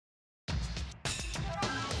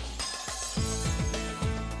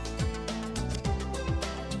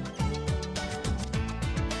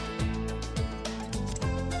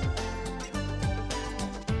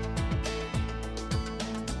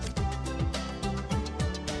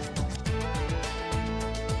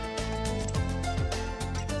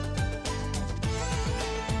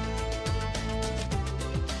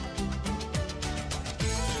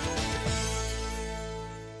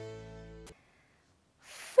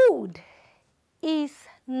Food is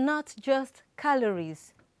not just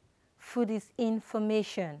calories. Food is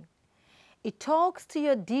information. It talks to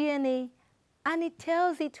your DNA and it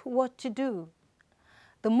tells it what to do.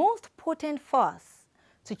 The most potent force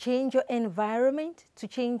to change your environment, to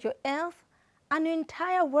change your health, and your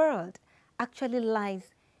entire world actually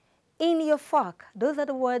lies in your fork. Those are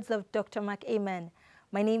the words of Dr. Mark Amen.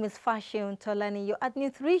 My name is Fashion Tolani, your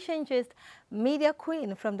Nutrition Gist media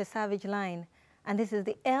queen from the Savage Line. And this is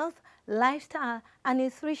the health, lifestyle, and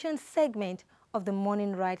nutrition segment of the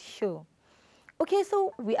Morning Ride Show. Okay,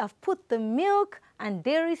 so we have put the milk and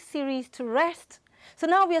dairy series to rest. So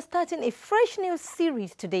now we are starting a fresh new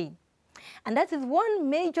series today. And that is one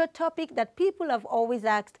major topic that people have always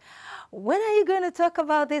asked, when are you going to talk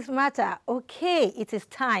about this matter? Okay, it is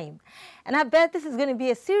time. And I bet this is going to be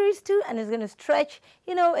a series too, and it's going to stretch,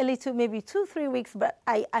 a little, maybe 2-3 weeks, but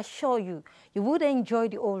I assure you, you would enjoy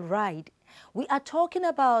the whole ride. We are talking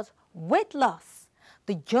about weight loss,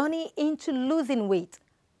 the journey into losing weight,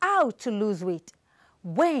 how to lose weight,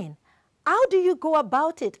 when, how do you go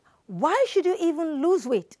about it, why should you even lose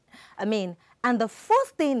weight? And the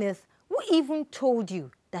first thing is, who even told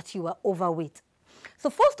you that you are overweight? So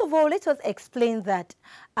first of all, let us explain that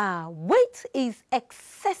weight is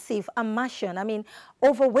excessive ambition.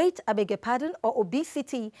 Overweight, I beg your pardon, or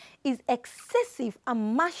obesity is excessive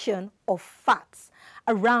ambition of fats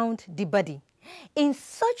around the body in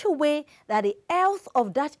such a way that the health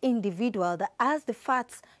of that individual that has the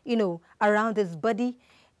fats, around his body,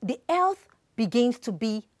 the health begins to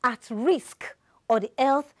be at risk, or the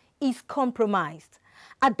health is compromised.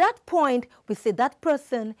 At that point, we say that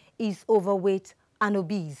person is overweight and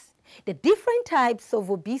obese. The different types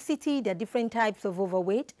of obesity, the different types of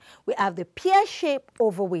overweight. We have the pear-shaped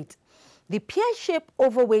overweight. The pear-shaped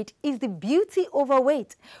overweight is the beauty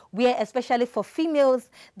overweight, where especially for females,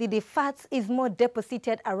 the fats is more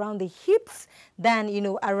deposited around the hips than,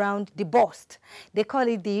 around the bust. They call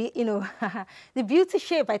it the, the beauty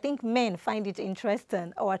shape. I think men find it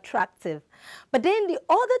interesting or attractive. But then the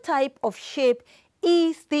other type of shape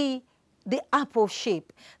is the apple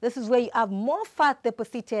shape. This is where you have more fat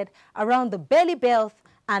deposited around the belly belt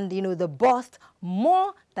and, the bust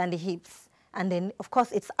more than the hips. And then, of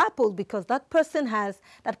course, it's apple because that person has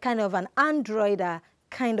that kind of an android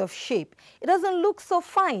kind of shape. It doesn't look so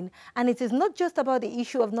fine. And it is not just about the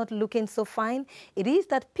issue of not looking so fine. It is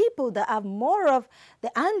that people that have more of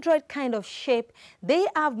the android kind of shape, they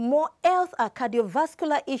have more health,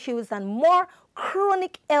 cardiovascular issues and more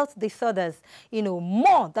chronic health disorders,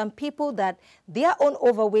 more than people that their own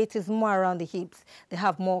overweight is more around the hips. They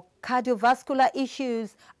have more cardiovascular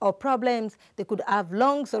issues or problems. They could have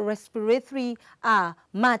lungs or respiratory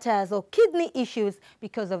matters or kidney issues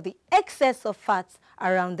because of the excess of fats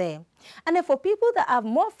around there. And then for people that have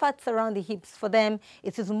more fats around the hips, for them,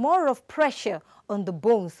 it is more of pressure on the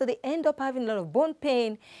bones. So they end up having a lot of bone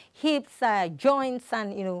pain, hips, joints,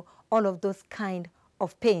 and, all of those kind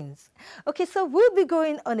of pains. Okay, so we'll be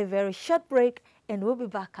going on a very short break and we'll be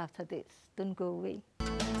back after this. Don't go away.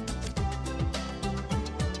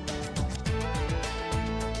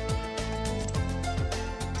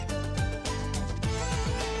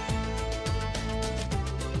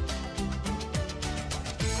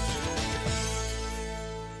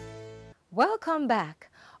 Welcome back.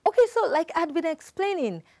 Okay, so like I'd been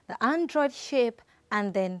explaining, the android shape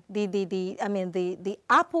and then the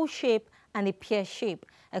apple shape and the pear shape.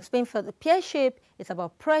 I explained for the pear shape, it's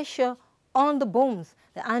about pressure on the bones.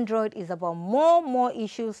 The android is about more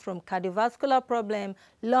issues from cardiovascular problem,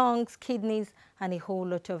 lungs, kidneys, and a whole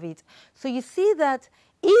lot of it. So you see that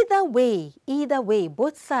either way,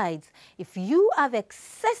 both sides, if you have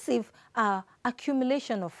excessive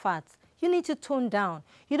accumulation of fats, you need to tone down.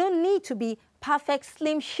 You don't need to be perfect,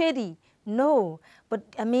 slim, shady. No, but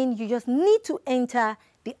you just need to enter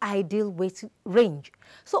the ideal weight range.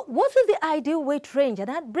 So what is the ideal weight range? And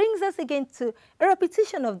that brings us again to a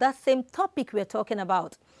repetition of that same topic we're talking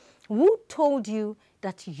about. Who told you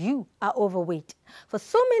that you are overweight? For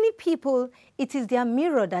so many people, it is their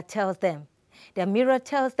mirror that tells them. Their mirror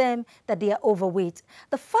tells them that they are overweight.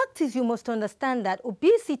 The fact is, you must understand that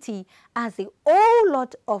obesity has a whole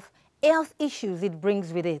lot of health issues it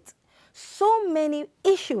brings with it. So many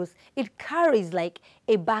issues it carries like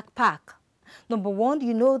a backpack. Number one,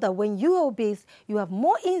 you know that when you are obese, you have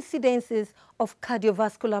more incidences of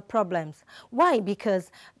cardiovascular problems. Why?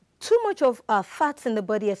 Because too much of fats in the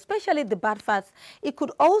body, especially the bad fats, it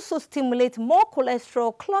could also stimulate more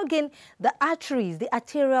cholesterol, clogging the arteries, the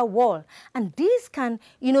arterial wall. And these can,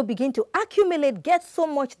 begin to accumulate, get so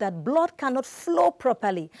much that blood cannot flow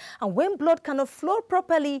properly. And when blood cannot flow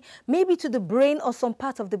properly, maybe to the brain or some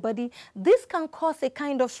part of the body, this can cause a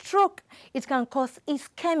kind of stroke. It can cause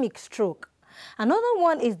ischemic stroke. Another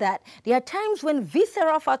one is that there are times when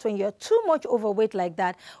visceral fat, when you're too much overweight like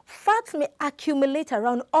that, fats may accumulate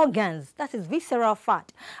around organs. That is visceral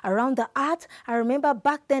fat. Around the heart. I remember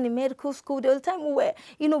back then in medical school, there was a time where,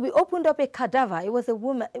 we opened up a cadaver. It was a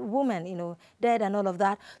woman, dead and all of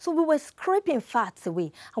that. So we were scraping fats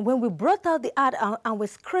away. And when we brought out the heart and we're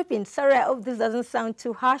scraping, sorry, I hope this doesn't sound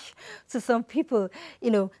too harsh to some people,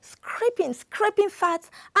 scraping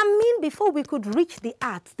fats. I mean, before we could reach the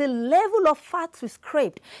heart, the level of fats we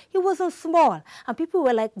scraped, it wasn't small. And people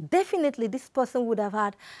were like, definitely this person would have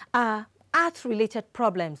had heart-related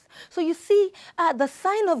problems. So you see, the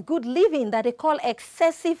sign of good living that they call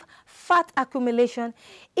excessive fat accumulation,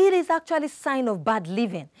 it is actually a sign of bad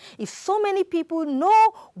living. If so many people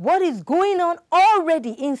know what is going on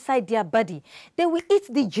already inside their body, they will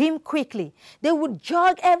hit the gym quickly. They would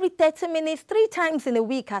jog every 30 minutes, 3 times in a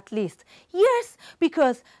week at least. Yes,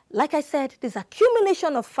 because, like I said, this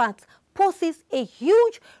accumulation of fat poses a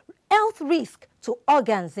huge health risk to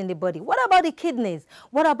organs in the body. What about the kidneys?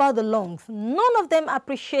 What about the lungs? None of them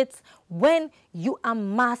appreciates when you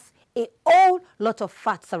amass a whole lot of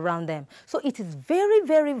fats around them. So it is very,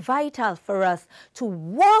 very vital for us to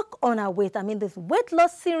work on our weight. I mean, this weight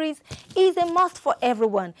loss series is a must for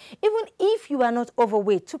everyone, even if you are not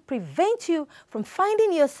overweight, to prevent you from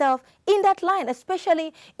finding yourself in that line,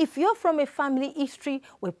 especially if you're from a family history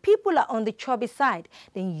where people are on the chubby side.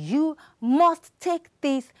 Then you must take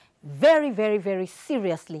this very, very, very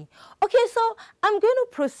seriously. Okay, so I'm going to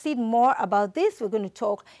proceed more about this. We're going to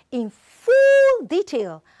talk in full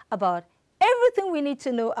detail about everything we need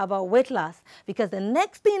to know about weight loss, because the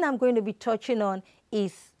next thing I'm going to be touching on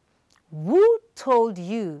is who told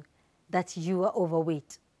you that you are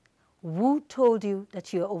overweight? Who told you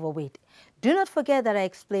that you are overweight? Do not forget that I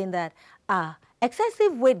explained that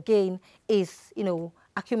excessive weight gain is,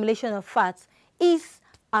 accumulation of fats is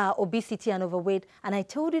obesity and overweight. And I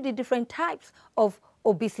told you the different types of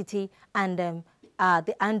obesity and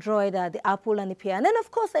the Android, the Apple, and the pear. And then,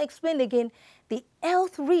 of course, I explained again the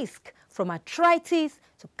health risk from arthritis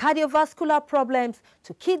to cardiovascular problems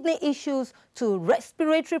to kidney issues to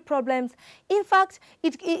respiratory problems. In fact,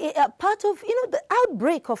 part of, the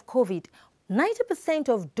outbreak of COVID, 90%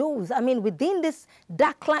 of those, within this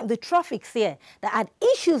dark climate, the tropics here, that had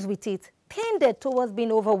issues with it, tended towards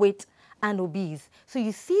being overweight and obese. So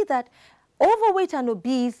you see that overweight and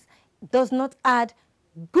obese does not add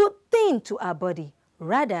good thing to our body.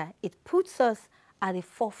 Rather, it puts us at the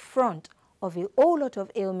forefront of a whole lot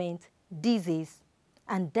of ailment, disease,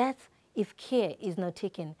 and death if care is not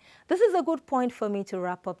taken. This is a good point for me to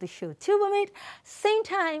wrap up the show. Till we meet, same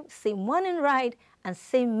time, same morning ride, and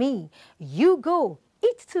same me. You go,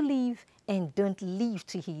 eat to live, and don't live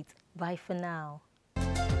to eat. Bye for now.